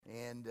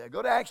And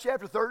go to Acts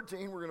chapter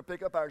 13. We're going to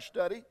pick up our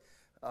study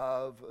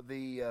of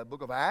the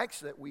book of Acts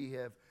that we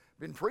have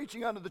been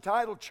preaching under the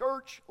title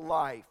Church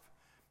Life.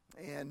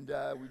 And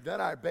we've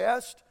done our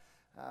best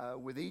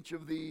with each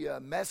of the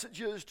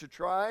messages to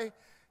try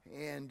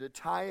and to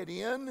tie it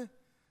in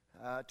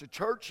to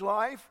church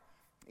life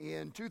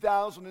in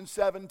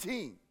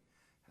 2017.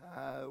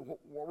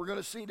 What we're going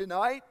to see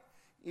tonight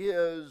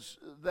is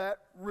that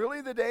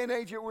really the day and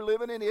age that we're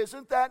living in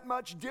isn't that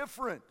much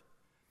different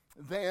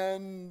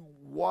than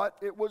what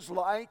it was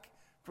like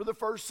for the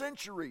first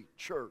century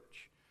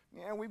church.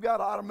 And we've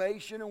got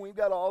automation and we've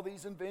got all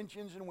these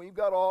inventions and we've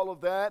got all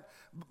of that.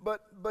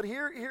 But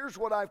here's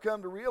what I've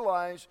come to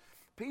realize.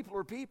 People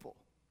are people.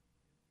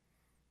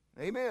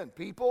 Amen.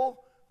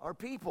 People are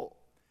people.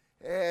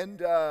 And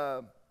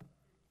we're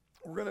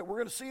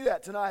gonna see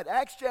that tonight.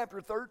 Acts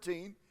chapter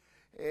 13.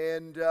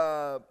 And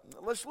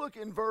let's look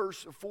in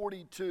verse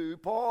 42.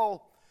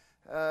 Paul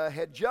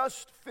had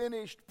just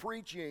finished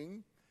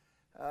preaching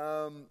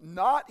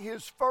not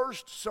his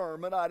first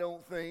sermon, I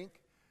don't think,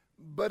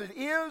 but it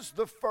is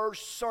the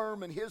first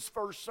sermon, his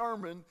first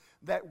sermon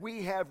that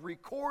we have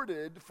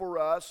recorded for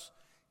us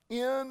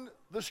in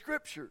the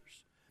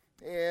Scriptures.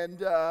 And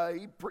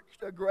he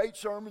preached a great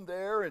sermon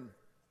there, and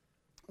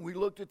we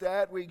looked at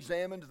that, we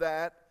examined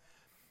that.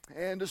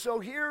 And so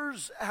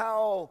here's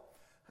how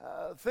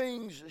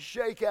things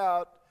shake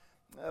out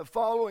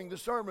following the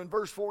sermon.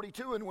 Verse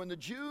 42, and when the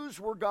Jews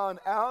were gone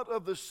out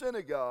of the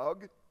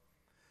synagogue,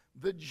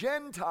 the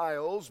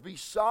Gentiles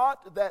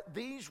besought that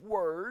these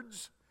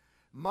words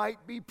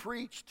might be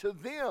preached to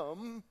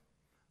them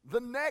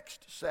the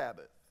next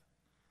Sabbath.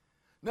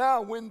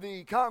 Now, when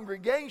the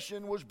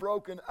congregation was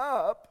broken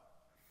up,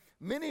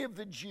 many of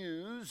the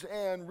Jews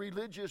and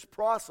religious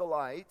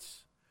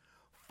proselytes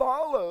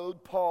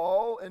followed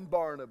Paul and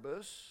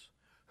Barnabas,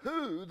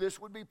 who,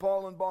 this would be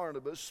Paul and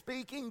Barnabas,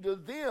 speaking to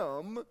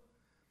them,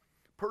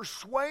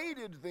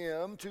 persuaded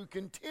them to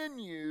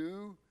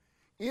continue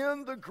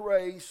in the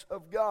grace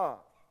of God.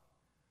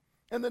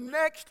 And the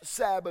next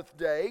Sabbath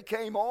day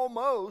came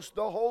almost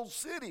the whole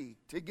city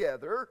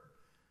together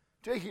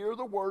to hear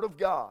the word of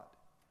God.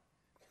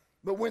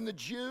 But when the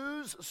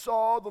Jews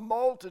saw the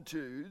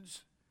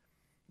multitudes,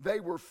 they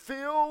were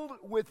filled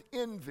with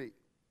envy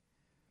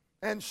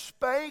and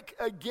spake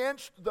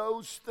against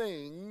those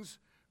things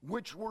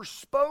which were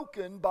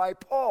spoken by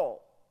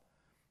Paul,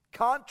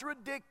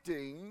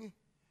 contradicting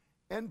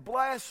and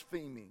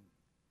blaspheming.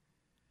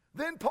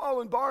 Then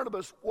Paul and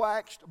Barnabas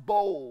waxed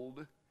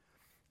bold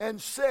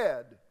and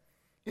said,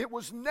 it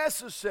was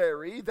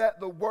necessary that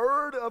the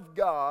word of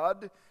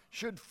God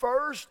should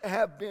first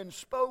have been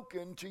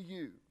spoken to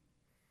you.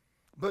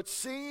 But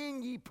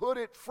seeing ye put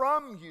it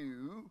from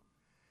you,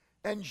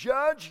 and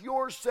judge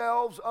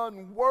yourselves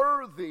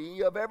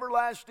unworthy of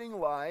everlasting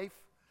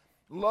life,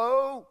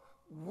 lo,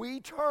 we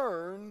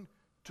turn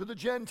to the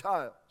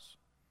Gentiles.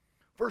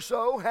 For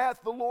so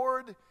hath the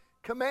Lord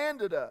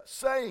commanded us,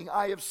 saying,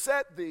 I have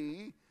set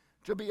thee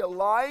to be a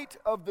light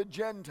of the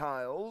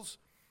Gentiles,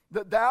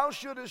 that thou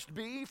shouldest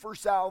be for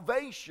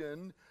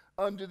salvation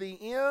unto the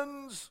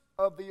ends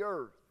of the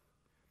earth.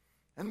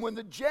 And when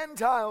the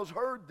Gentiles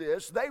heard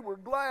this, they were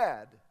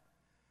glad,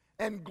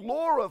 and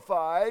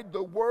glorified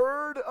the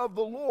word of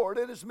the Lord,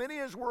 and as many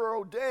as were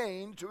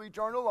ordained to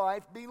eternal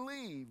life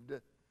believed.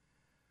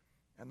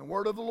 And the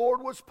word of the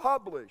Lord was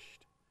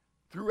published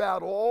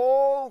throughout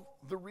all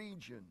the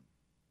region.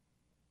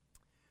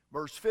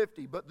 Verse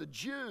 50, but the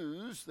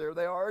Jews, there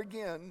they are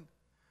again,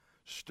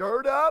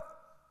 stirred up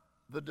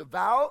the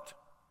devout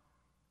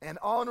and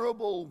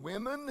honorable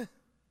women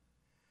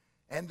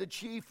and the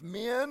chief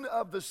men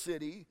of the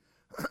city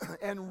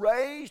and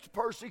raised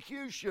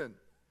persecution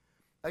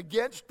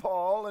against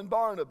Paul and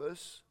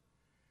Barnabas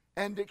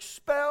and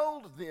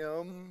expelled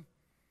them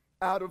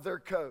out of their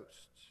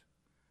coasts.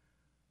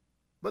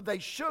 But they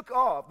shook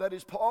off, that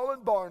is Paul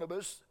and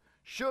Barnabas,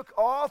 shook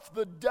off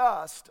the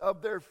dust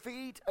of their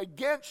feet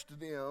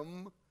against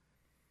them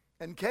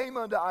and came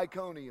unto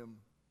Iconium.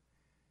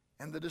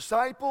 And the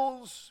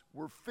disciples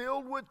were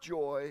filled with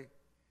joy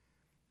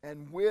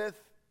and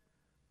with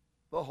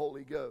the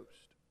Holy Ghost.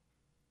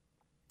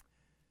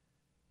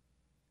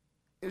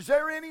 Is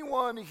there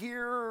anyone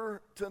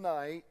here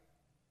tonight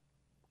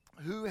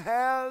who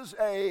has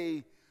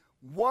a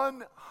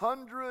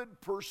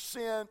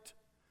 100%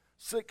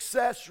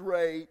 success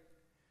rate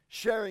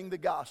sharing the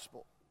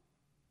gospel?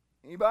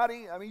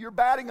 Anybody? I mean, you're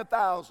batting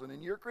 1,000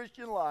 in your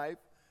Christian life.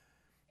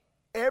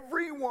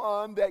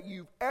 Everyone that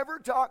you've ever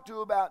talked to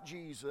about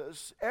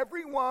Jesus,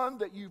 everyone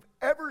that you've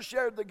ever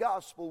shared the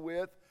gospel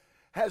with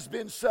has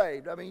been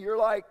saved. I mean, you're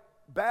like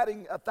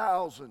batting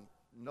 1,000.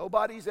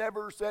 Nobody's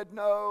ever said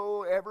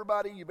no.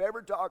 Everybody you've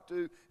ever talked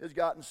to has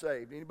gotten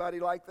saved.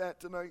 Anybody like that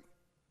tonight?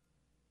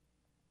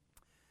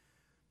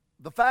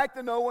 The fact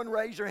that no one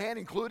raised their hand,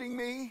 including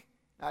me,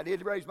 I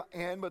did raise my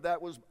hand, but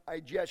that was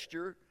a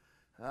gesture.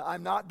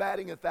 I'm not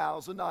batting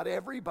 1,000. Not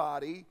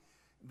everybody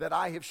that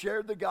I have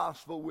shared the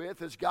gospel with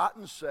has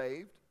gotten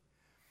saved.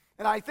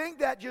 And I think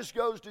that just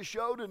goes to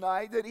show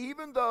tonight that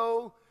even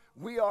though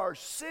we are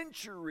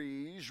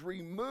centuries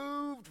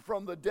removed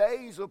from the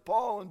days of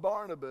Paul and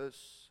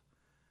Barnabas,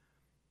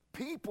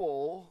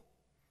 people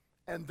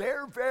and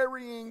their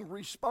varying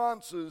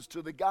responses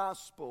to the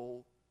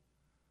gospel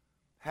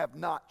have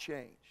not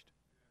changed.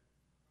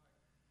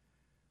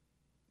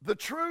 The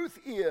truth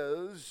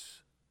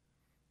is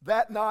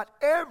that not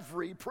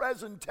every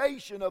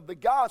presentation of the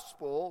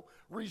gospel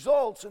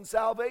results in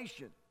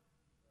salvation.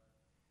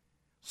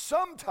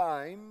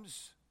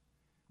 Sometimes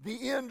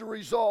the end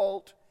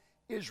result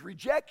is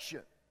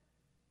rejection.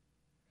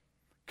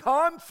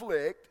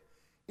 Conflict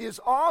is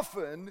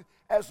often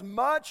as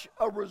much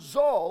a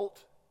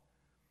result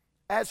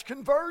as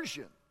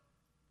conversion.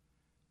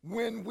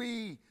 When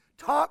we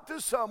talk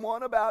to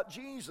someone about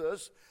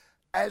Jesus,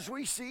 as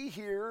we see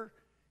here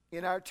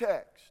in our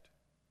text.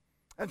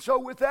 And so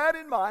with that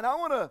in mind, I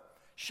want to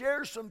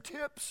share some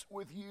tips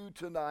with you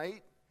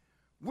tonight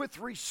with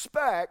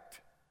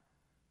respect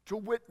to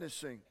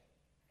witnessing,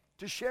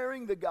 to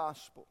sharing the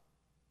gospel.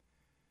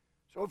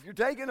 So if you're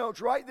taking notes,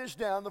 write this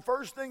down. The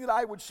first thing that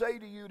I would say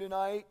to you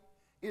tonight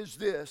is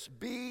this: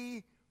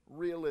 be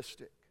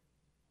realistic.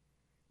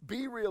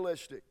 Be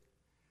realistic.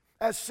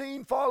 As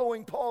seen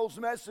following Paul's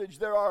message,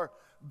 there are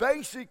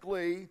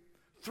basically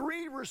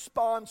three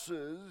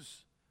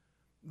responses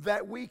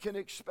that we can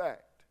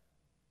expect.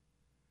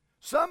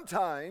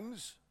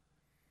 Sometimes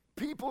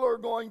people are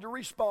going to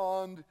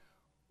respond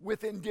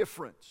with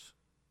indifference.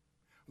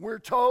 We're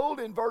told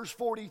in verse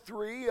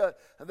 43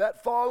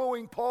 that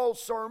following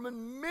Paul's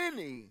sermon,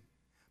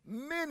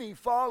 many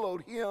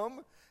followed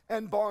him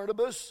and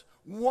Barnabas,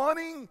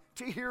 wanting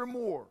to hear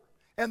more.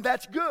 And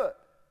that's good.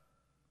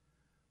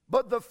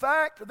 But the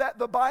fact that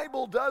the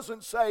Bible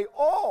doesn't say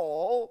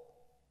all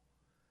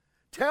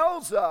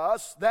tells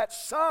us that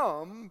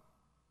some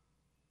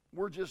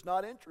were just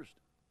not interested.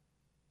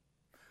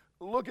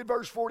 Look at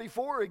verse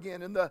 44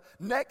 again. And the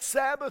next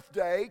Sabbath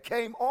day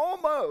came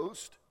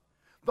almost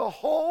the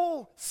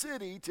whole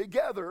city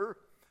together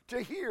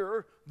to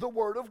hear the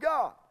word of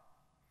God.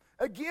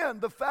 Again,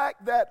 the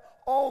fact that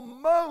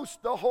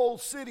almost the whole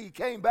city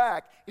came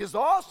back is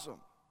awesome.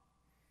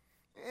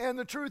 And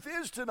the truth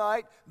is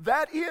tonight,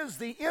 that is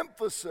the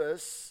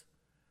emphasis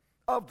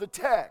of the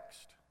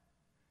text.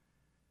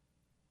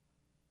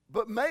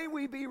 But may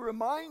we be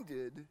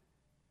reminded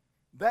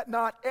that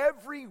not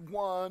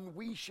everyone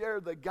we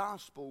share the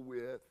gospel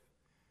with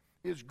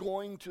is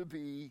going to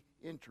be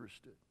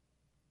interested.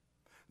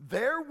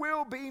 There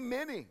will be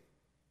many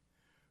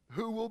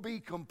who will be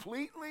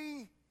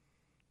completely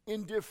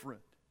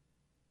indifferent.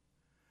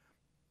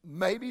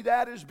 Maybe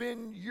that has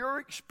been your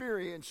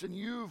experience and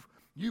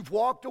you've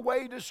walked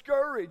away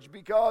discouraged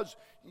because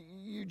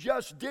you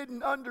just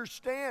didn't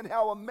understand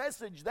how a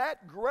message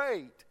that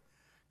great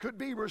could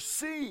be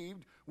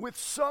received with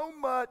so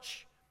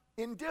much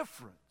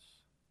indifference.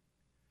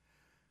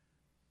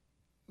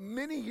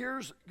 Many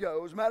years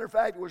ago, as a matter of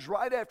fact, it was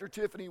right after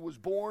Tiffany was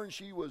born.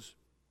 She was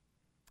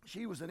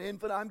an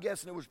infant. I'm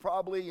guessing it was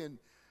probably in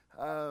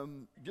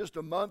just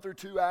a month or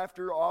two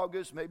after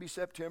August, maybe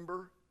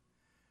September.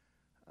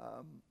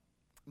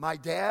 My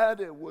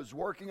dad was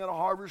working on a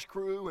harvest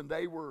crew, and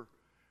they were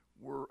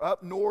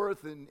up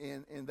north,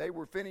 and they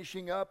were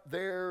finishing up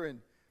there.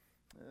 And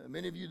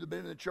many of you that have been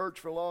in the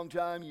church for a long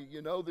time,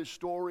 you know this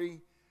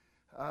story.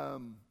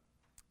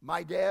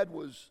 My dad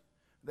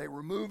they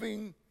were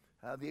moving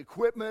the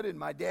equipment, and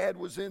my dad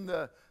was in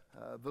the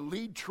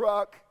lead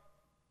truck,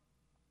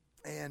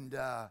 and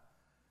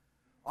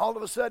all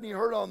of a sudden he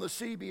heard on the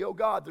CB, "Oh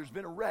God, there's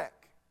been a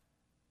wreck."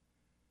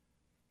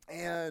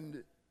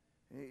 And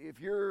if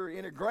you're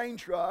in a grain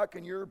truck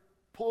and you're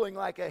pulling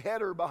like a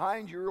header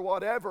behind you or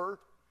whatever,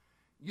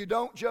 you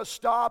don't just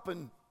stop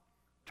and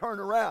turn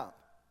around.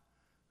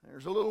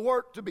 There's a little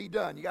work to be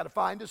done. You got to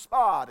find a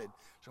spot. And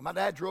so my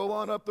dad drove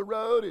on up the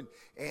road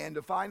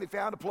and finally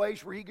found a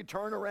place where he could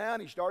turn around.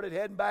 He started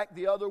heading back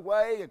the other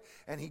way,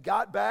 and he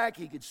got back.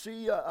 He could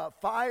see a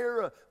fire.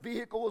 A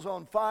vehicle was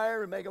on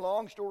fire. And make a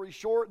long story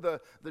short,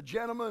 the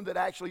gentleman that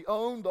actually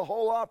owned the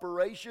whole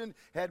operation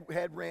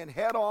had ran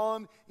head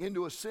on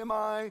into a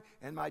semi,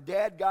 and my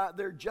dad got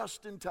there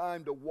just in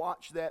time to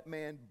watch that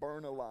man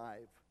burn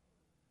alive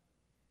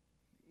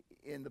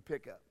in the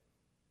pickup.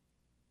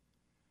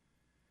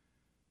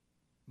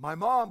 My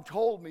mom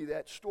told me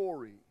that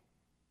story,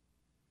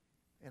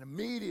 and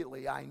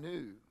immediately I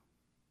knew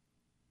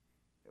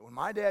that when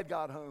my dad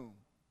got home,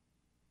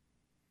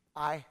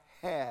 I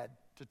had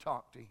to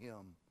talk to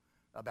him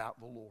about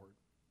the Lord.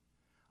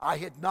 I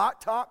had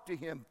not talked to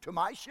him, to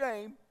my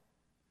shame.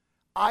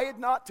 I had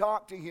not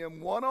talked to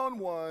him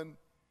one-on-one,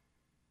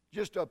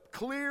 just a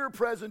clear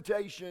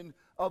presentation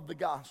of the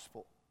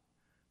gospel.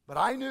 But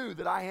I knew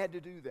that I had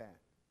to do that.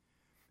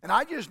 And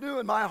I just knew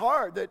in my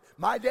heart that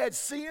my dad,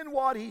 seeing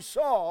what he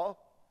saw,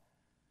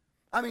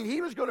 I mean,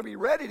 he was going to be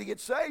ready to get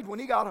saved when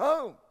he got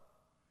home.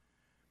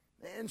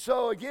 And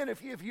so again,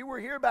 if you were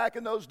here back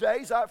in those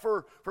days,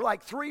 for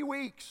like 3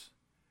 weeks,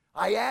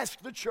 I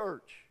asked the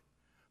church,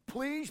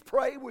 please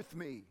pray with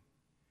me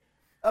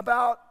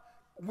about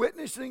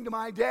witnessing to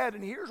my dad,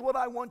 and here's what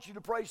I want you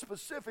to pray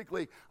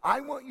specifically.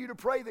 I want you to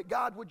pray that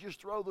God would just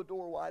throw the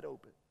door wide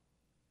open.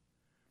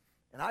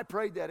 And I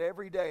prayed that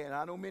every day, and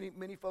I know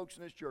many folks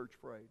in this church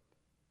prayed.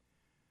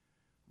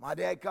 My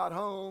dad got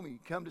home. He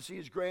come to see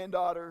his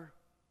granddaughter.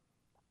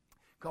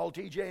 Called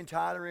TJ and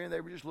Tyler in.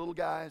 They were just little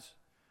guys.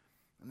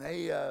 And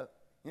they,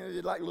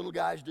 did like little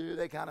guys do.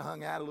 They kind of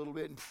hung out a little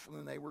bit, and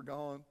then they were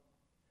gone.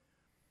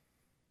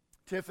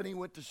 Tiffany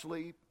went to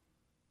sleep.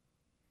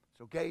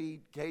 So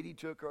Katie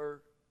took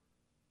her.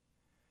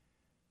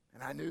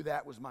 And I knew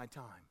that was my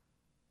time.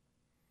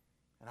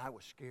 And I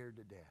was scared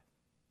to death.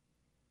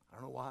 I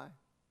don't know why.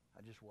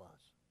 I just was.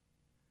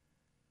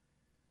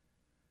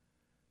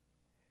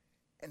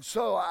 And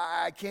so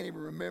I can't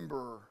even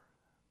remember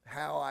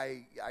how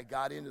I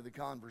got into the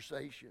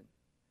conversation.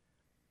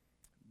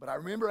 But I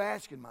remember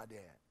asking my dad,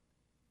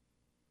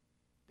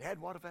 Dad,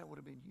 what if that would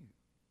have been you?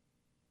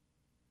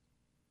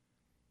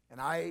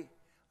 And I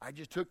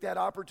just took that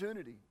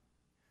opportunity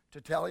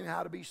to tell him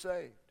how to be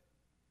saved.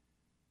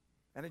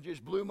 And it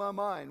just blew my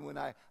mind when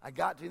I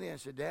got to the end. I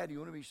said, Dad, do you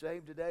want to be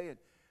saved today? And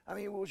I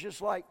mean, it was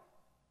just like,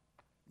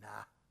 nah.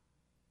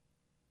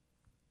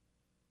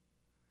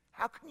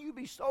 How can you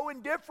be so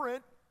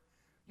indifferent?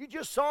 You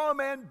just saw a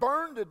man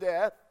burn to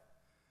death,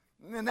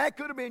 and that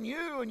could have been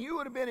you, and you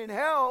would have been in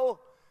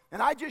hell.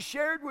 And I just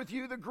shared with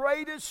you the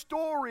greatest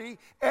story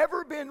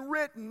ever been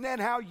written, and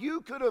how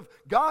you could have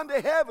gone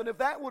to heaven if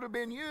that would have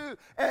been you.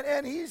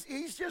 And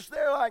he's just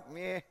there like,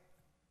 meh,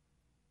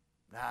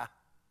 nah.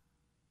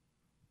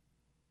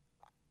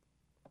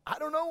 I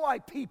don't know why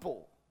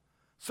people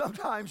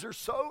sometimes are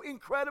so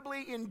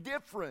incredibly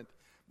indifferent,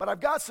 but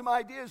I've got some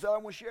ideas that I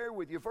want to share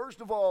with you.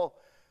 First of all,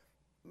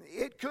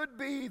 it could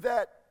be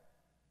that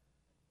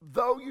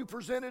though you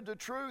presented the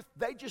truth,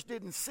 they just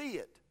didn't see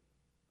it.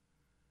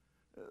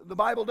 The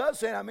Bible does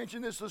say, and I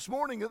mentioned this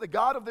morning, that the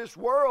God of this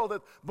world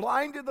hath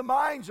blinded the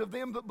minds of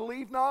them that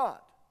believe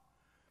not.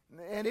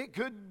 And it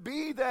could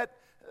be that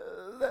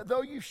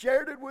though you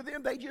shared it with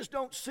them, they just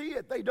don't see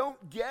it. They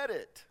don't get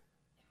it.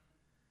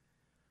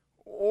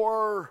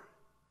 Or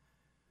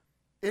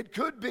it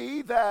could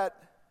be that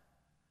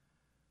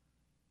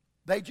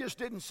they just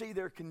didn't see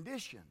their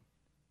condition,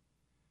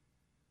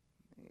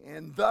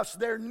 and thus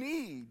their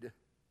need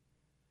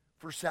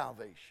for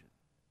salvation.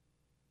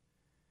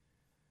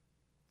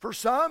 For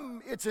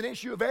some, it's an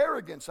issue of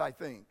arrogance, I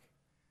think.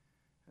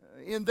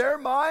 In their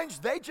minds,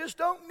 they just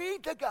don't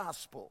need the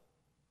gospel.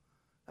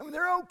 I mean,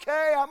 they're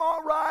okay, I'm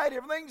all right,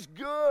 everything's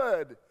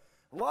good,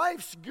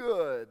 life's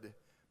good,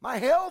 my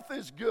health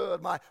is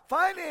good, my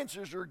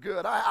finances are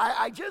good.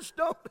 I just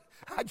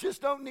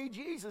don't need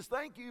Jesus.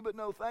 Thank you, but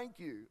no thank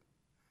you.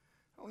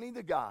 I don't need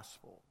the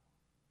gospel.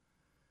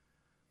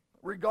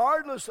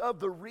 Regardless of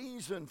the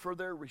reason for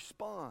their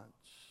response,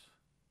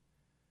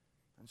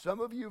 and some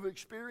of you have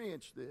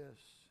experienced this,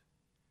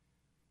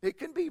 it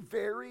can be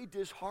very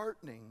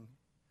disheartening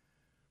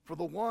for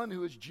the one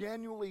who is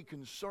genuinely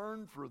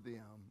concerned for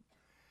them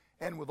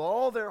and with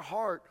all their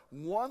heart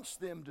wants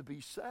them to be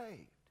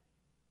saved.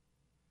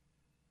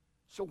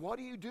 So what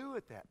do you do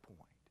at that point?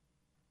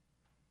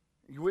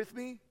 Are you with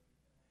me?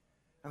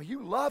 I mean,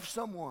 you love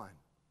someone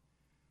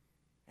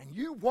and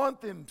you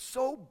want them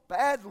so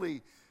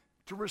badly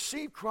to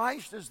receive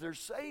Christ as their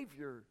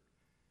Savior.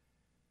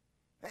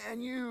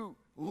 And you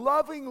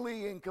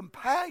lovingly and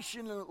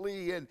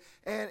compassionately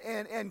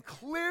and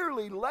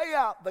clearly lay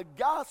out the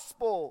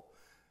gospel.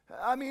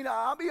 I mean,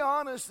 I'll be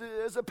honest,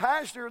 as a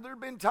pastor, there have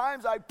been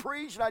times I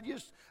preached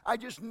and I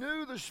just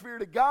knew the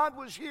Spirit of God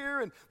was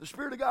here and the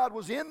Spirit of God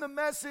was in the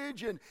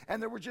message and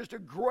there was just a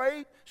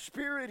great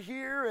Spirit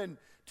here, and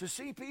to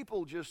see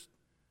people just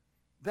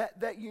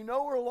that you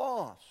know are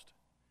lost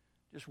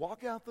just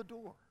walk out the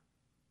door.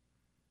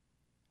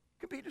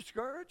 It can be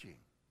discouraging.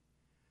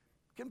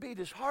 It can be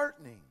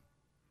disheartening.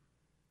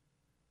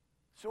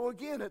 So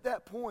again, at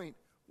that point,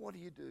 what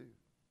do?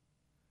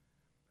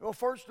 Well,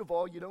 first of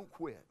all, you don't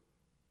quit.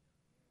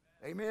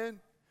 Amen?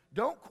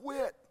 Don't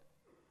quit.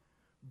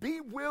 Be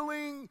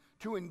willing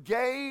to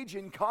engage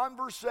in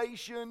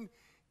conversation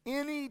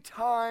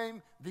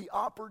anytime the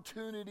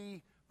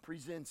opportunity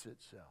presents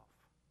itself.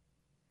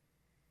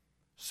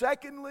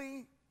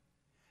 Secondly,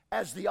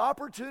 as the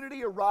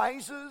opportunity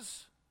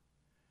arises,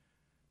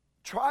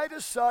 try to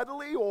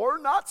subtly or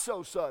not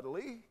so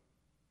subtly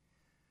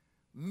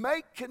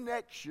make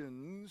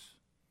connections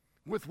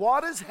with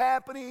what is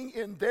happening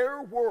in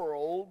their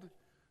world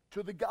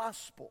to the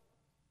gospel.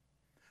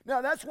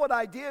 Now, that's what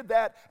I did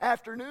that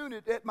afternoon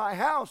at my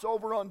house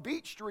over on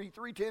Beach Street,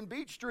 310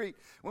 Beach Street.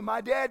 When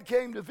my dad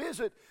came to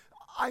visit,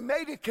 I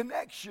made a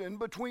connection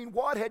between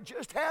what had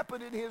just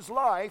happened in his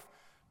life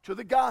to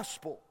the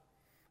gospel.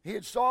 He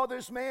had saw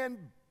this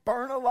man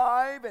burn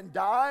alive and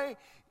die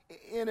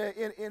in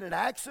an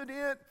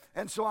accident,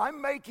 and so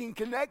I'm making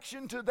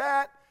connection to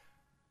that,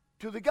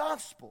 to the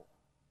gospel.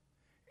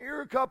 Here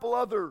are a couple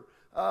other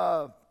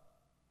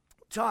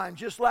times.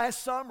 Just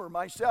last summer,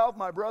 myself,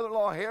 my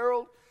brother-in-law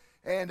Harold,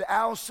 and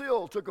Al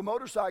Sill took a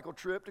motorcycle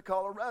trip to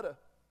Colorado.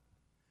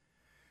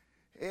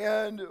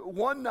 And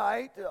one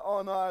night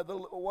on the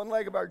one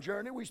leg of our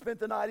journey, we spent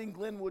the night in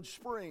Glenwood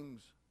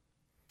Springs.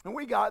 And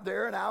we got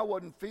there, and Al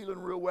wasn't feeling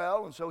real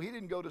well, and so he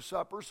didn't go to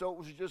supper, so it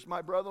was just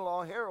my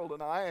brother-in-law Harold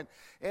and I.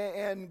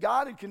 And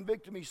God had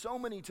convicted me so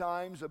many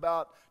times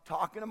about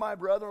talking to my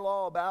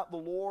brother-in-law about the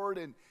Lord,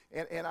 and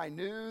I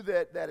knew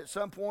that at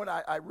some point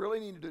I really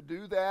needed to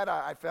do that.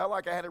 I felt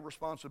like I had a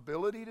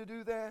responsibility to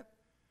do that.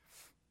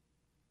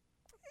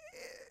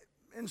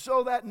 And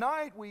so that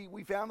night,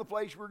 we found the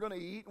place we were going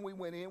to eat, and we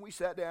went in, we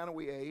sat down, and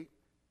we ate.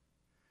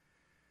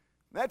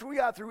 And after we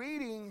got through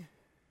eating,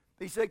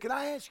 he said, "Can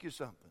I ask you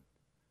something?"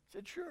 I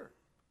said, "Sure."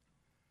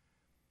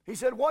 He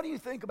said, "What do you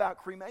think about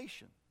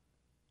cremation?"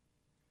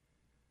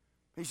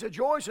 He said,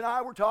 "Joyce and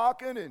I were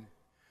talking, and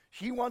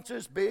she wants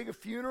this big a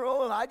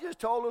funeral, and I just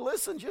told her,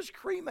 listen, just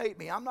cremate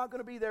me. I'm not going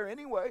to be there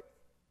anyway."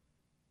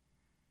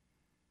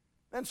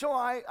 And so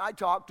I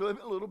talked to him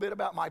a little bit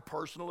about my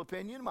personal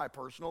opinion, my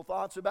personal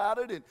thoughts about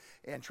it,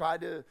 and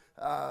tried to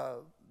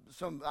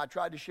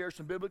share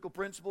some biblical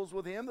principles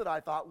with him that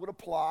I thought would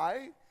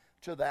apply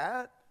to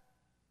that.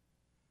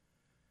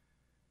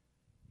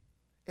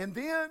 And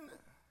then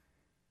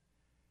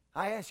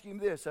I asked him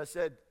this. I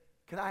said,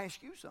 "Can I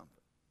ask you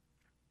something?"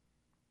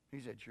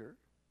 He said, "Sure."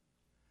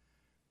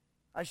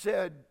 I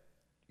said,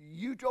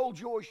 "You told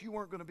Joyce you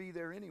weren't going to be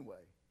there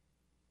anyway.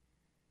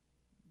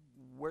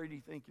 Where do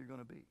you think you're going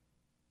to be?"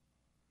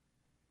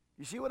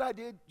 You see what I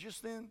did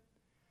just then?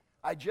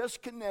 I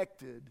just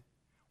connected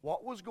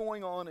what was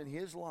going on in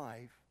his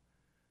life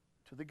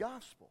to the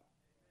gospel.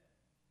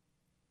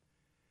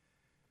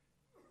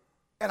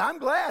 And I'm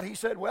glad. He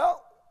said,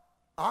 "Well,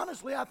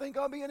 honestly, I think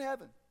I'll be in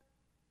heaven."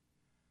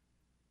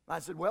 I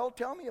said, "Well,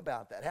 tell me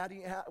about that.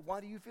 Why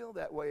do you feel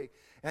that way?"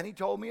 And he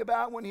told me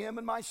about when him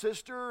and my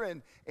sister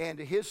and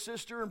his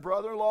sister and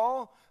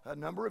brother-in-law a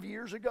number of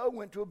years ago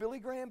went to a Billy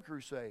Graham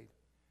crusade.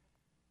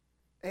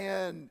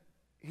 And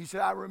he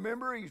said, "I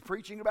remember he was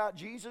preaching about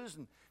Jesus,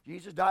 and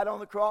Jesus died on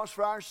the cross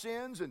for our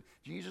sins, and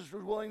Jesus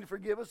was willing to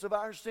forgive us of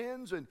our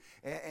sins.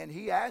 And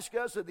he asked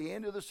us at the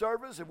end of the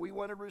service if we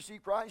wanted to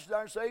receive Christ as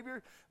our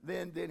Savior,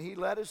 then he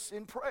led us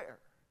in prayer."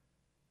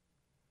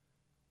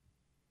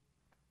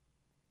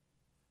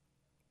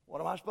 What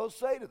am I supposed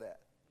to say to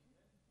that?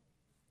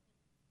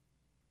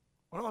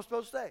 What am I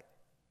supposed to say?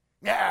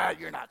 "Yeah,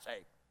 you're not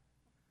saved."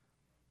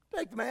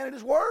 Take the man at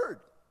his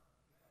word.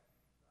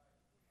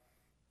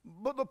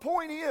 But the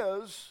point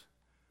is,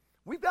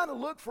 we've got to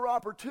look for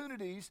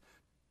opportunities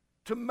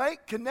to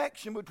make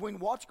connection between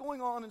what's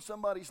going on in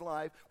somebody's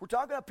life. We're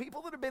talking about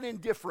people that have been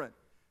indifferent,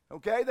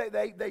 okay?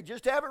 They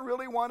just haven't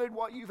really wanted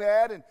what you've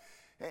had,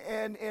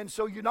 and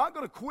so you're not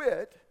going to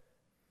quit,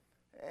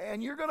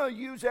 and you're going to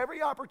use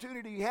every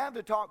opportunity you have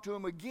to talk to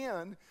them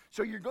again,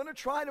 so you're going to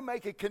try to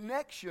make a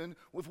connection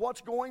with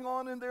what's going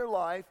on in their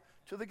life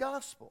to the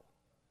gospel.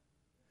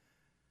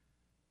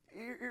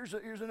 Here's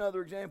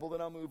another example,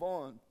 then I'll move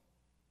on.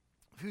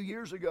 A few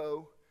years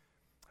ago,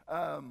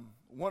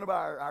 one of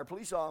our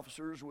police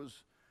officers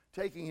was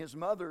taking his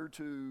mother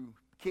to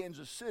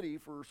Kansas City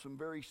for some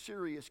very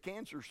serious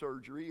cancer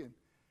surgery. And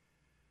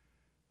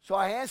so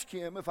I asked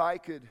him if I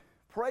could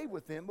pray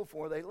with them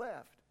before they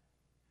left.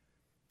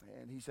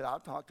 And he said, "I'll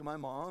talk to my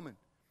mom." And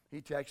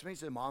he texted me, he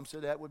said, "Mom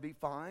said that would be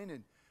fine."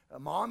 And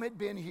Mom had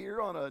been here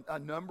on a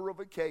number of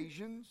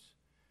occasions.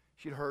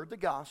 She'd heard the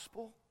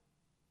gospel.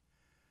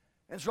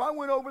 And so I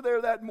went over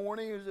there that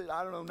morning. It was at,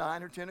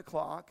 9 or 10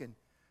 o'clock, and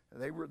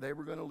they were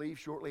going to leave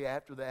shortly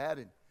after that.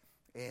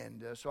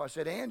 And so I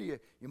said, "Andy,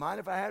 you mind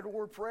if I had a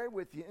word of prayer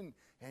with you?"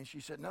 And she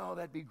said, "No,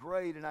 that'd be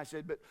great." And I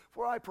said, "But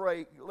before I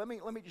pray, let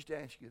me just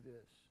ask you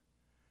this.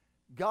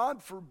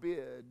 God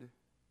forbid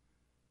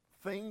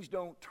things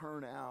don't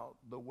turn out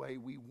the way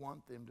we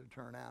want them to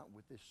turn out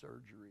with this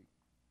surgery.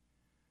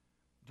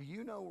 Do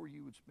you know where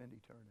you would spend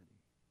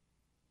eternity?"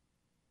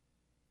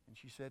 And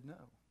she said,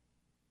 "No."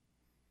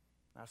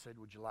 I said,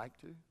 "Would you like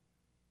to?"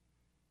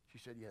 She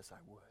said, "Yes,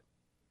 I would."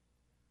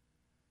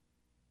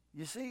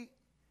 You see,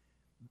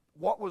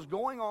 what was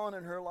going on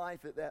in her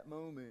life at that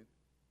moment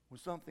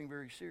was something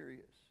very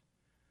serious.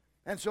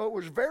 And so it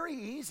was very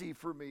easy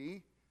for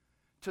me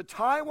to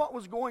tie what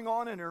was going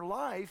on in her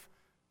life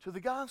to the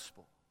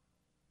gospel.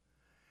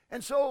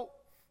 And so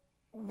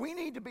we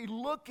need to be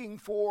looking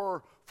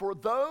for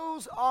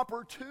those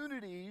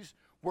opportunities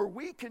where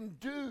we can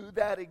do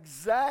that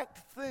exact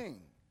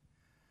thing.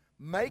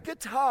 Make a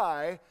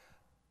tie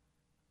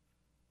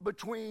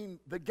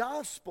between the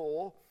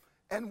gospel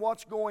and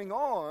what's going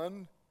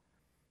on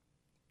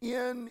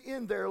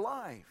in their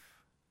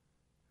life.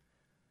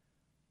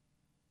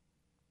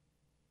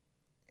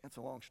 That's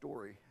a long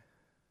story.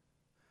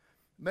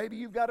 Maybe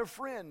you've got a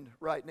friend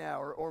right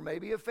now, or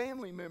maybe a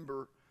family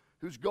member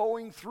who's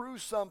going through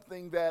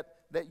something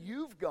that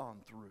you've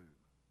gone through.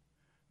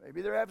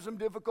 Maybe they're having some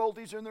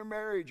difficulties in their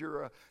marriage,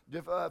 or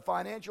a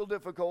financial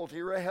difficulty,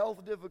 or a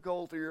health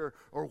difficulty, or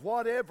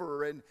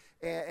whatever, and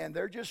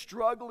they're just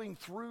struggling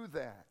through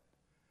that.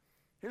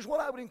 Here's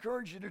what I would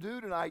encourage you to do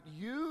tonight.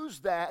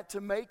 Use that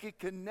to make a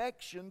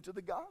connection to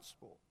the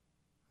gospel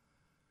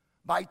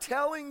by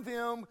telling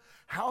them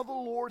how the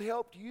Lord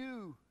helped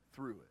you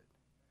through it.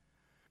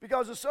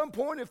 Because at some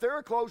point, if they're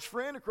a close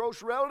friend, a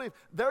close relative,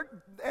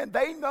 and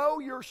they know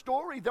your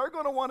story, they're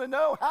going to want to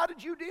know, how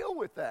did you deal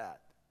with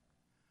that?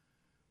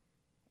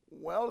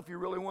 Well, if you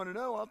really want to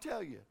know, I'll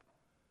tell you.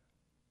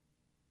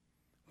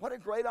 What a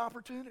great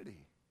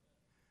opportunity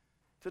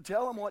to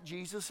tell them what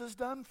Jesus has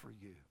done for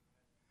you.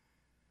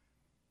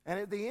 And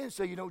at the end,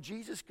 say,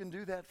 Jesus can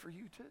do that for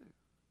you too.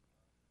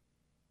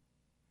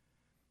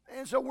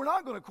 And so we're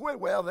not going to quit.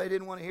 Well, they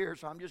didn't want to hear,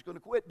 so I'm just going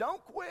to quit.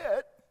 Don't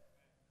quit.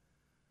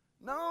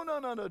 No,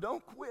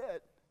 don't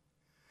quit.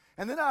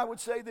 And then I would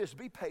say this,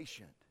 be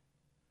patient.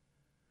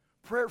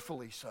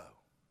 Prayerfully so.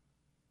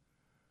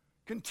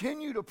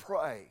 Continue to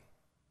pray.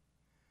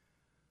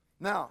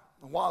 Now,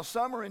 while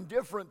some are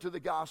indifferent to the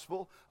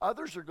gospel,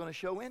 others are going to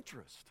show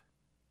interest.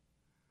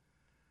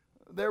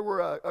 There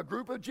were a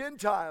group of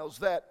Gentiles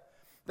that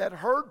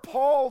heard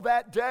Paul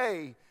that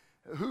day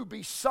who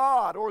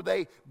besought, or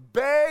they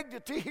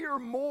begged to hear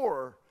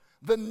more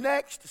the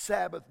next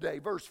Sabbath day,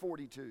 verse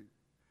 42.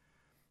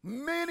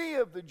 Many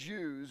of the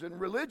Jews and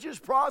religious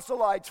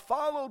proselytes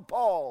followed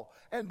Paul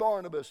and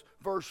Barnabas,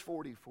 verse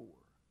 44.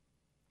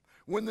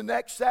 When the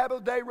next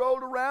Sabbath day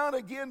rolled around,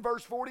 again,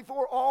 verse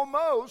 44,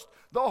 almost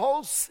the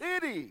whole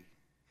city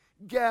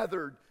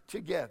gathered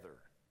together.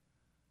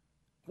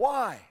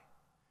 Why?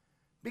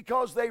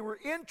 Because they were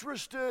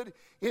interested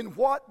in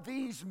what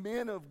these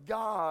men of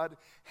God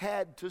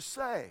had to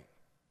say.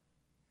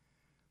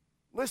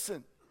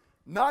 Listen,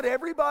 not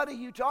everybody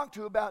you talk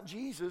to about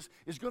Jesus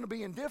is going to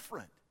be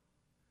indifferent.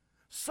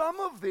 Some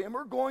of them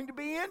are going to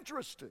be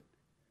interested.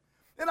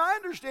 And I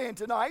understand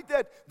tonight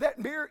that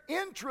mere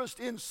interest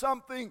in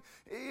something,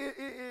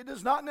 it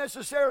does not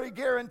necessarily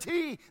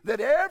guarantee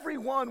that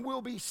everyone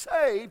will be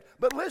saved,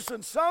 but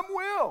listen, some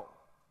will.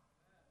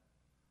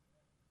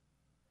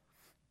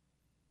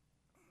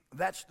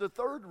 That's the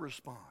third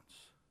response.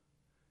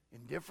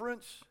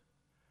 Indifference.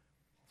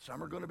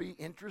 Some are going to be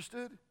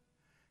interested,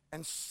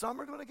 and some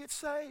are going to get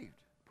saved.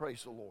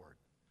 Praise the Lord.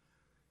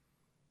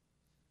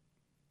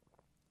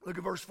 Look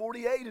at verse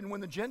 48. And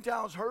when the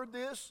Gentiles heard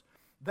this,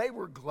 they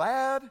were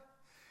glad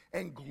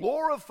and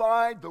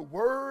glorified the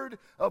word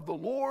of the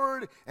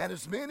Lord, and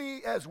as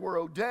many as were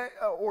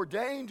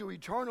ordained to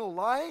eternal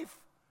life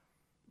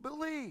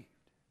believed.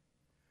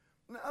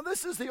 Now,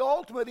 this is the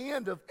ultimate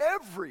end of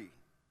every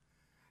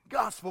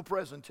gospel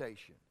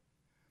presentation.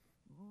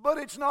 But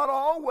it's not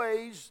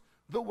always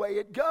the way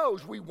it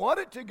goes. We want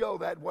it to go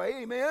that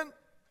way, amen?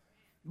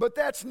 But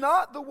that's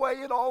not the way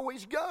it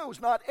always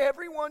goes. Not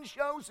everyone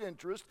shows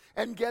interest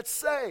and gets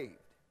saved.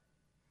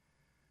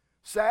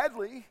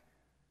 Sadly,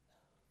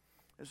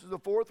 this is the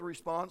fourth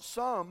response,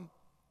 some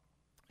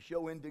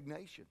show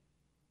indignation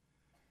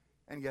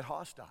and get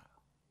hostile.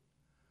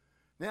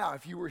 Now,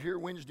 if you were here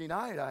Wednesday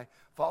night, I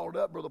followed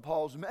up Brother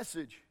Paul's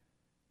message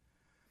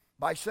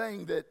by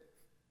saying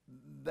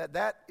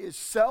that is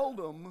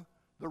seldom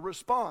the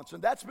response.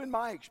 And that's been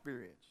my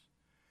experience.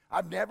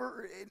 I've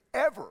never,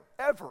 ever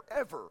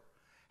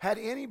had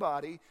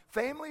anybody,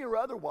 family or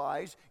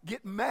otherwise,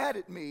 get mad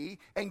at me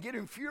and get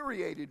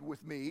infuriated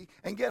with me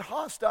and get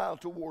hostile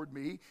toward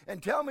me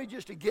and tell me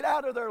just to get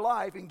out of their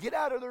life and get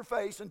out of their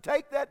face and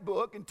take that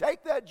book and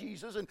take that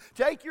Jesus and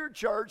take your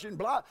church and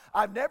blah.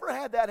 I've never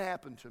had that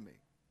happen to me.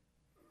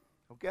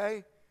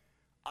 Okay?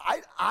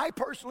 I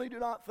personally do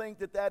not think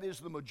that is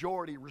the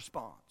majority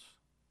response.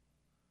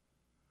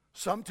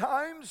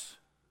 Sometimes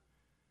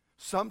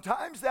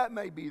that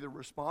may be the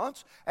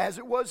response, as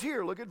it was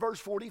here. Look at verse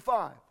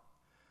 45.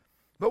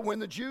 But when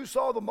the Jews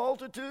saw the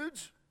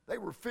multitudes, they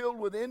were filled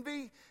with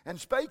envy and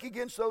spake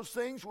against those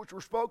things which were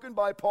spoken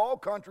by Paul,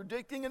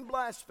 contradicting and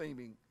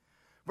blaspheming.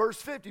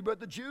 Verse 50, but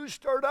the Jews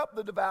stirred up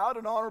the devout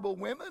and honorable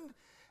women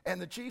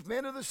and the chief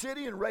men of the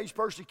city and raised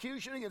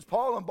persecution against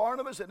Paul and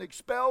Barnabas and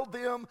expelled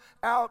them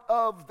out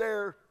of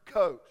their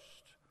coast.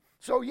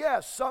 So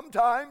yes,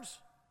 sometimes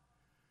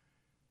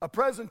a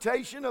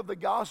presentation of the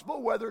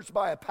gospel, whether it's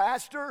by a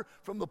pastor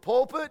from the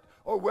pulpit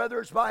or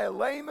whether it's by a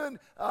layman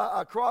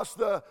across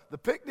the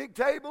picnic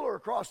table or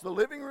across the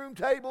living room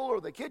table or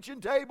the kitchen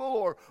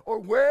table or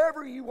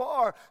wherever you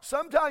are,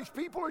 sometimes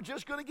people are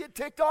just going to get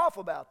ticked off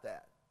about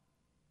that.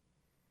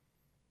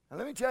 And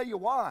let me tell you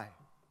why.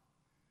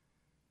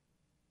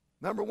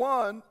 Number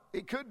one,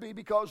 it could be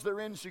because they're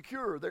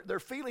insecure. They're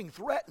feeling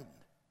threatened.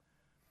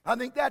 I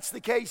think that's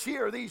the case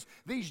here.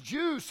 These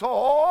Jews saw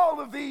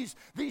all of these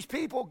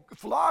people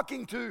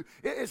flocking to,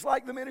 it's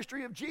like the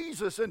ministry of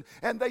Jesus,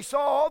 and they saw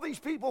all these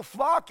people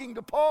flocking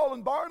to Paul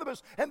and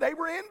Barnabas, and they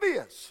were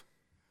envious.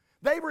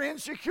 They were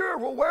insecure.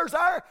 Well, where's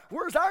our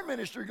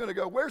ministry going to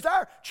go? Where's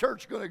our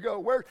church going to go?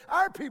 Where's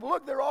our people?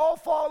 Look, they're all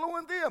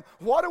following them.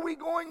 What are we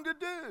going to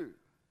do?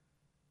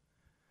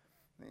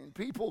 And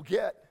people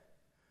get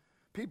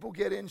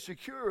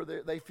insecure.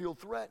 They feel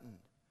threatened.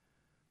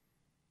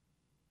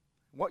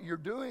 What you're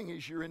doing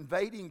is you're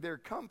invading their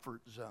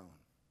comfort zone.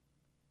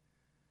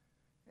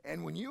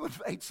 And when you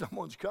invade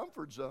someone's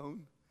comfort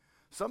zone,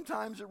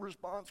 sometimes the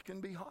response can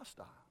be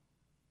hostile.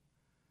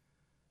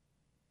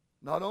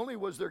 Not only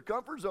was their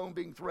comfort zone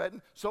being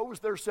threatened, so was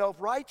their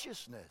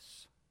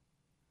self-righteousness.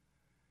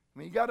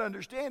 mean, you got to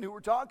understand who we're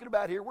talking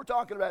about here. We're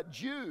talking about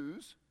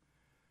Jews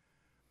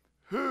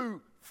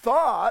who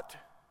thought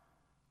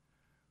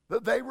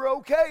that they were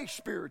okay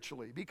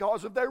spiritually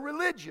because of their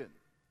religion.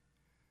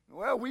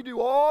 Well, we do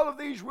all of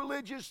these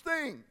religious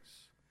things.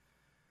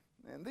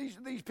 And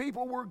these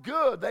people were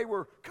good. They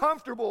were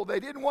comfortable. They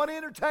didn't want to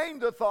entertain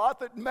the thought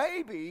that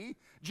maybe,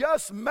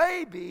 just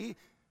maybe,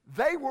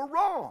 they were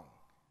wrong.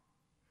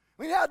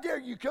 I mean, how dare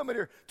you come in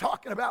here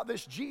talking about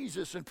this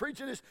Jesus and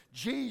preaching this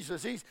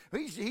Jesus.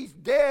 He's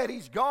dead.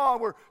 He's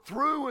gone. We're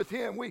through with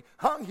him. We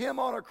hung him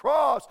on a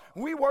cross.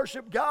 We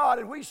worship God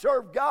and we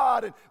serve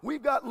God. And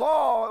we've got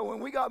law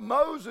and we got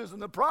Moses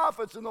and the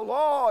prophets and the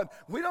law. And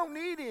we don't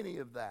need any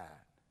of that.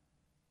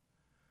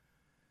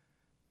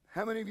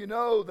 How many of you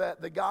know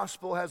that the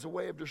gospel has a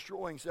way of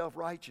destroying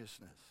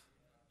self-righteousness?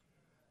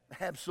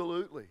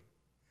 Absolutely.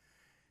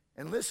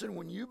 And listen,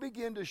 when you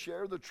begin to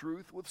share the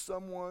truth with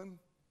someone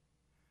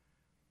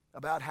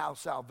about how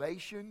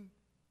salvation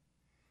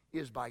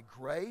is by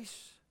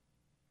grace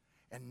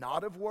and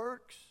not of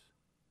works,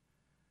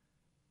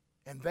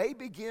 and they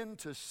begin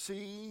to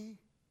see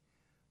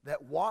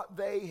that what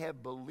they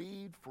have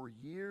believed for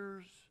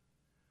years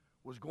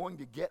was going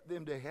to get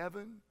them to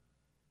heaven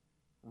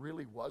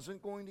really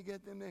wasn't going to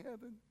get them to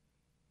heaven.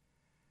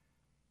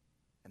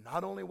 And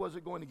not only was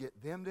it going to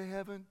get them to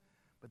heaven,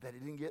 but that it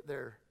didn't get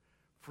their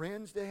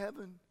friends to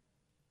heaven.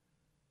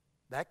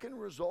 That can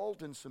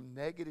result in some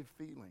negative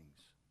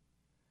feelings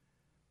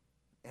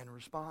and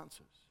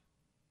responses.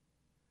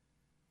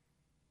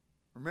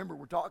 Remember,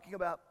 we're talking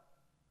about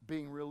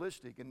being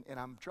realistic, and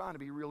I'm trying to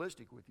be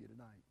realistic with you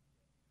tonight.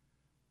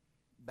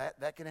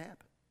 That can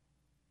happen.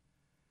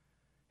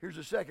 Here's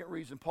the second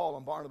reason Paul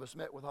and Barnabas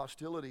met with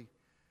hostility.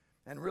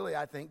 And really,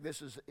 I think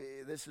this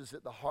is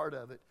at the heart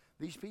of it.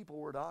 These people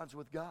were at odds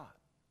with God.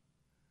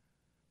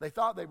 They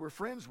thought they were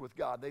friends with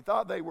God. They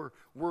thought they were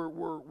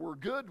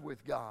good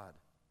with God.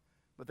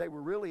 But they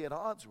were really at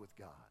odds with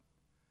God.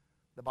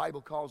 The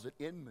Bible calls it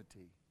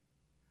enmity.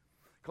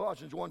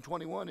 Colossians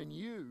 1:21, and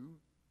you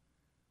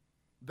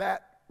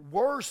that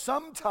were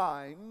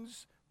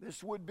sometimes,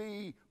 this would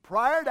be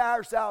prior to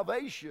our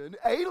salvation,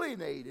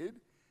 alienated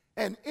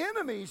and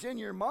enemies in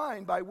your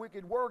mind by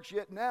wicked works,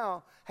 yet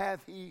now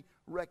hath he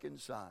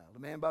reconciled. A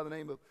man by the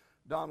name of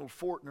Donald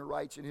Fortner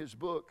writes in his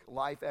book,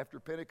 Life After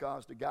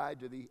Pentecost, a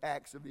guide to the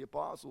Acts of the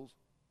Apostles.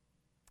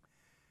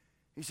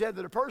 He said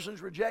that a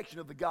person's rejection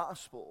of the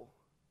gospel,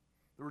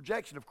 the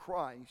rejection of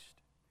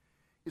Christ,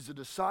 is a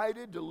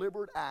decided,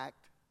 deliberate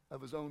act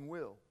of his own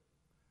will.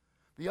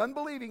 The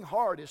unbelieving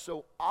heart is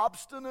so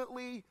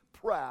obstinately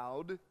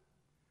proud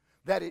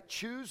that it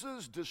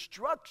chooses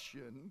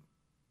destruction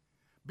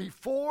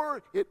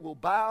before it will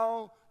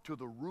bow to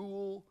the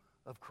rule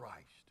of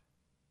Christ.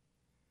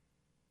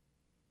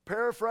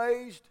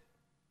 Paraphrased,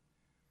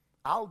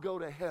 I'll go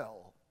to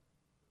hell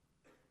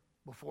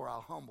before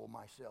I'll humble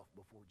myself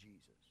before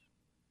Jesus.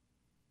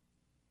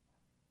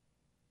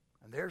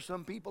 And there's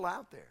some people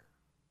out there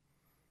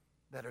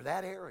that are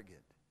that arrogant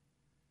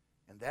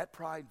and that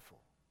prideful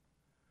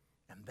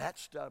and that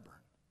stubborn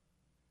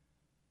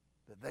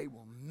that they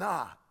will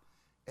not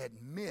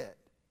admit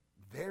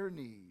their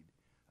need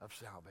of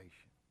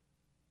salvation.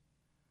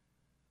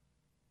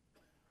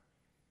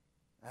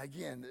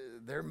 Again,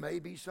 there may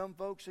be some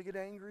folks that get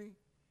angry.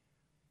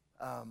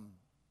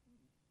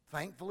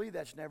 Thankfully,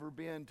 that's never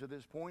been, to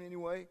this point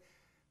anyway,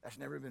 that's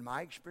never been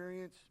my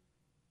experience,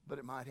 but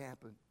it might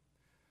happen.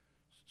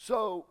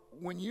 So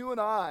when you and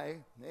I,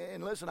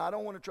 and listen, I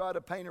don't want to try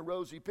to paint a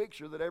rosy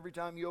picture that every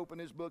time you open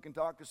this book and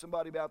talk to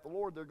somebody about the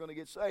Lord, they're going to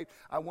get saved.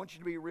 I want you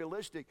to be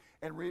realistic,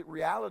 and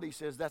reality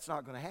says that's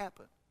not going to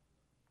happen.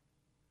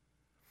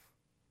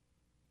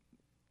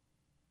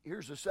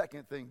 Here's the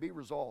second thing, be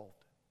resolved.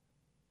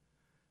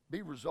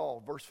 Be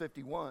resolved. Verse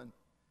 51.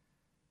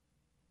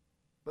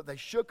 But they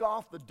shook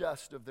off the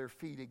dust of their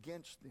feet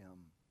against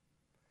them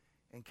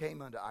and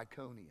came unto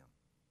Iconium.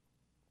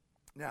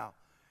 Now,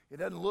 it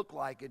doesn't look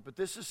like it, but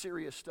this is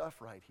serious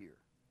stuff right here.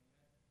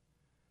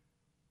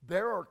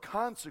 There are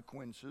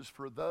consequences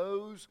for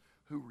those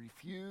who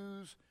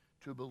refuse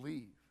to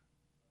believe.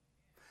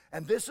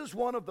 And this is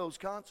one of those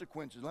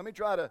consequences. Let me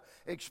try to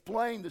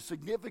explain the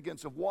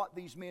significance of what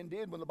these men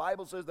did when the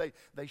Bible says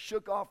they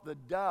shook off the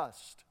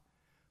dust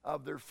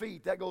of their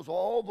feet. That goes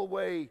all the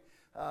way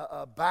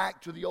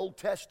back to the Old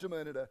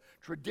Testament, and a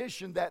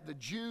tradition that the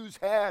Jews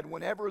had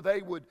whenever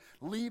they would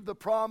leave the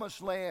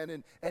Promised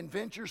Land and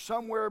venture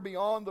somewhere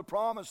beyond the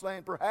Promised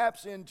Land,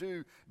 perhaps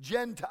into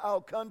Gentile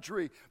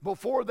country.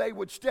 Before they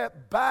would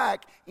step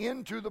back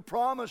into the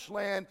Promised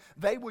Land,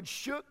 they would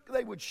shake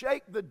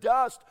the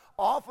dust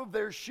off of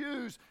their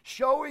shoes,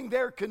 showing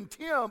their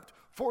contempt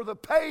for the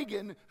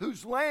pagan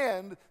whose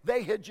land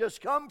they had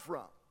just come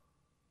from.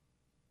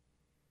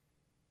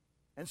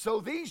 And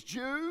so these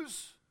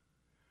Jews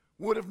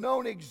would have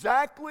known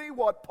exactly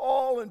what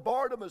Paul and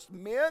Barnabas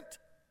meant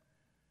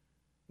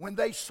when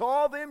they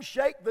saw them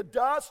shake the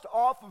dust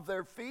off of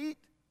their feet.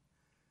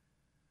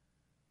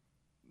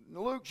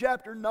 Luke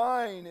chapter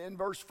 9 and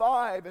verse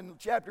 5 and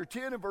chapter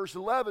 10 and verse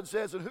 11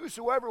 says, and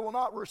whosoever will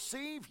not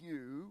receive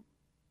you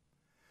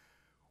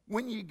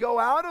When you go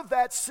out of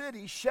that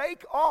city,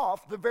 shake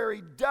off the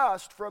very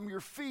dust from your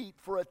feet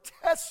for a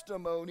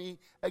testimony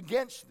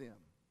against them.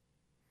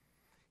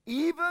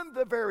 Even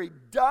the very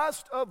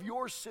dust of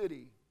your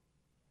city,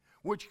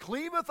 which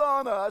cleaveth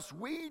on us,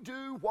 we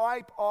do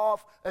wipe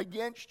off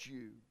against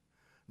you.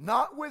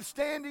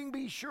 Notwithstanding,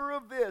 be sure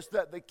of this,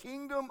 that the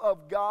kingdom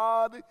of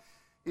God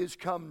is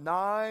come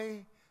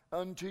nigh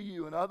unto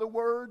you. In other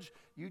words,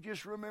 you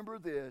just remember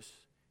this: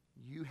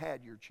 you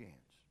had your chance.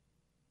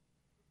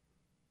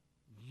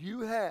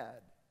 You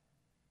had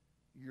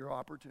your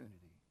opportunity.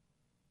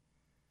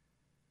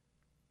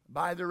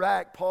 By their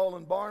act, Paul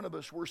and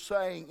Barnabas were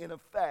saying, in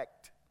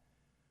effect,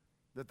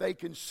 that they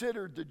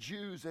considered the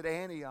Jews at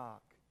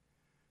Antioch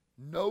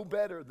no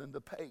better than the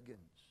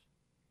pagans.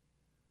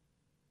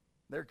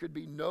 There could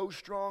be no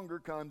stronger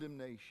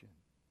condemnation.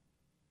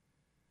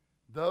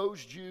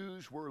 Those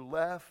Jews were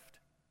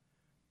left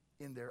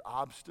in their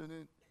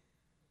obstinate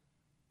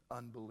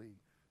unbelief.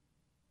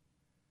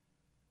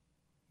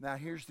 Now,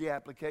 here's the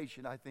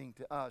application, I think,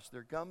 to us.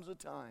 There comes a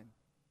time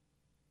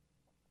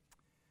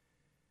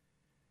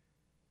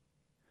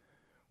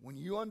when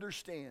you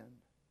understand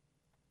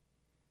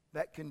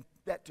that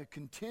to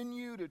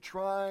continue to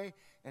try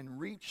and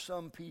reach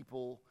some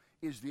people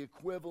is the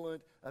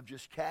equivalent of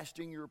just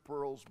casting your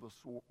pearls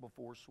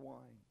before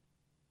swine.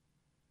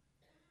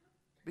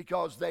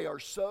 Because they are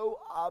so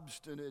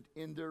obstinate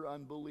in their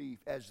unbelief,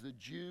 as the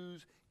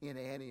Jews in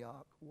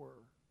Antioch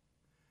were.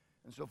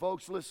 And so,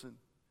 folks, listen.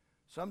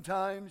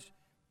 Sometimes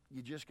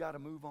you just got to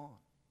move on.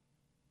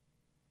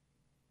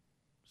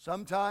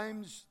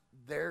 Sometimes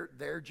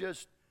they're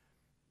just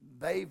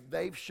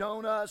they've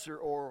shown us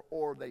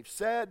or they've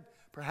said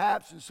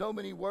perhaps in so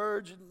many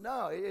words,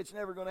 no, it's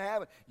never going to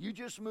happen. You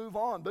just move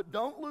on, but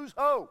don't lose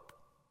hope.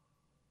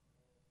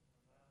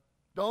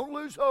 Don't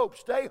lose hope.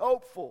 Stay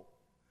hopeful.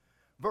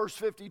 Verse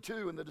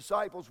 52, and the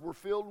disciples were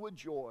filled with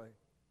joy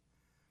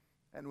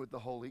and with the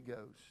Holy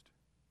Ghost.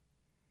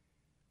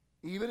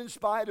 Even in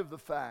spite of the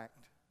fact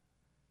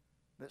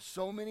that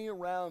so many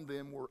around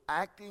them were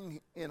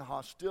acting in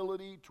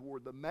hostility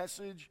toward the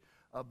message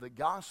of the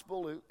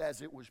gospel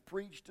as it was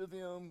preached to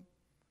them,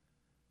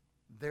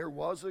 there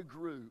was a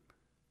group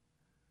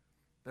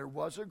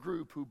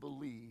who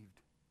believed,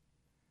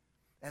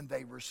 and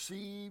they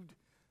received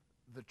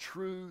the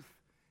truth,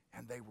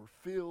 and they were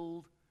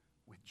filled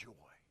with joy.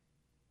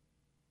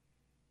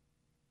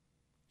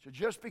 So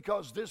just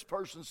because this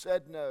person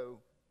said no,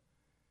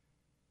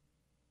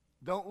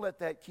 don't let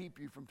that keep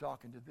you from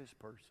talking to this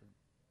person,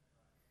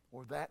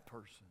 or that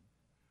person,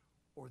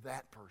 or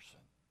that person.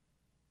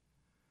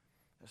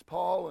 As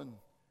Paul and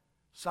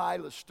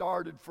Silas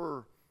started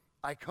for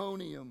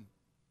Iconium,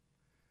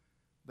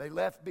 they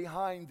left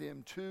behind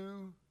them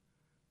two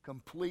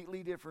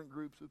completely different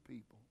groups of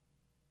people.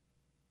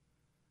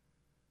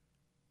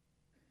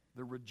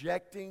 The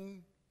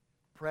rejecting,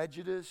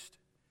 prejudiced,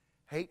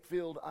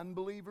 hate-filled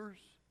unbelievers,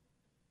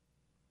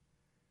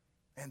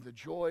 and the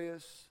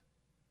joyous,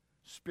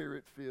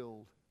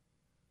 Spirit-filled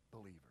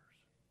believers.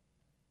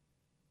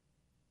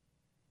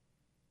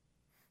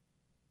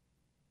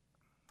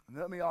 And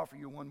let me offer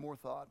you one more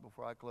thought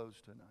before I close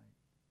tonight.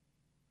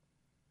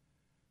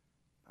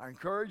 I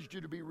encouraged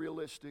you to be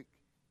realistic.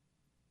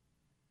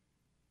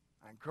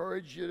 I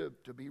encourage you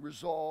to be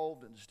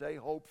resolved and stay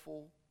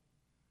hopeful.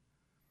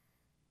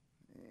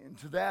 And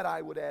to that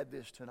I would add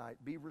this tonight: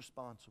 be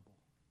responsible.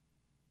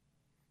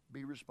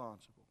 Be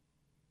responsible.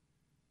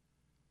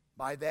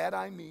 By that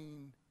I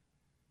mean,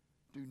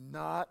 do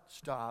not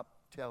stop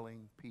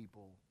telling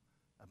people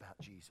about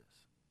Jesus.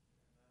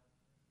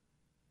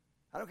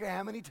 I don't care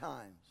how many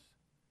times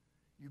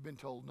you've been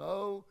told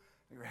no,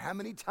 or how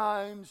many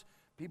times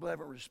people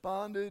haven't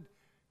responded.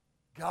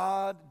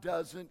 God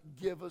doesn't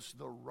give us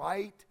the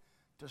right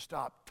to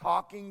stop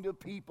talking to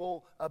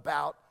people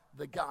about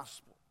the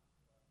gospel.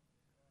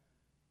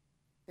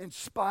 In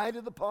spite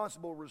of the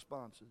possible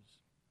responses,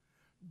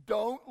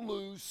 don't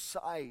lose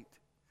sight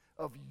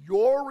of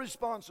your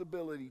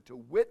responsibility to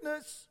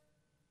witness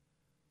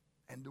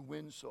and to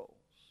win souls.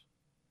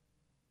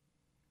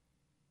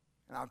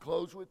 And I'll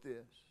close with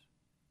this.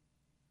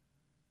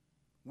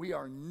 We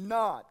are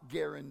not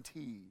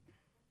guaranteed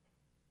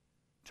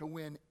to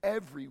win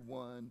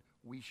everyone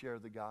we share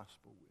the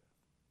gospel with.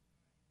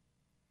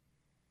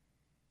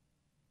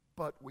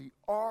 But we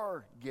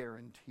are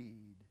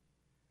guaranteed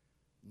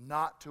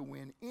not to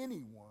win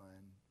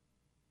anyone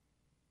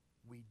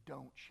we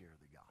don't share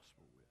the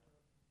gospel with.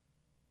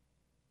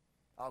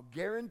 I'll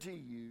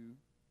guarantee you,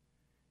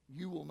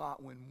 you will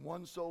not win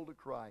one soul to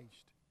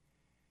Christ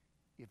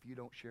if you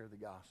don't share the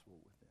gospel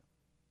with them.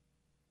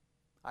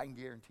 I can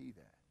guarantee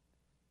that.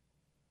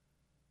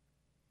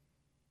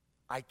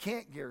 I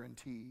can't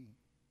guarantee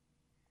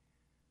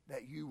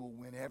that you will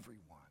win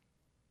everyone,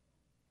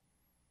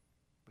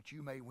 but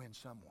you may win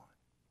someone.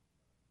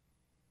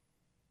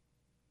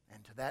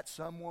 And to that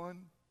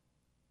someone,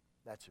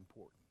 that's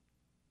important.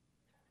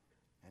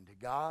 And to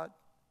God,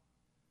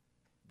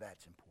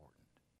 that's important.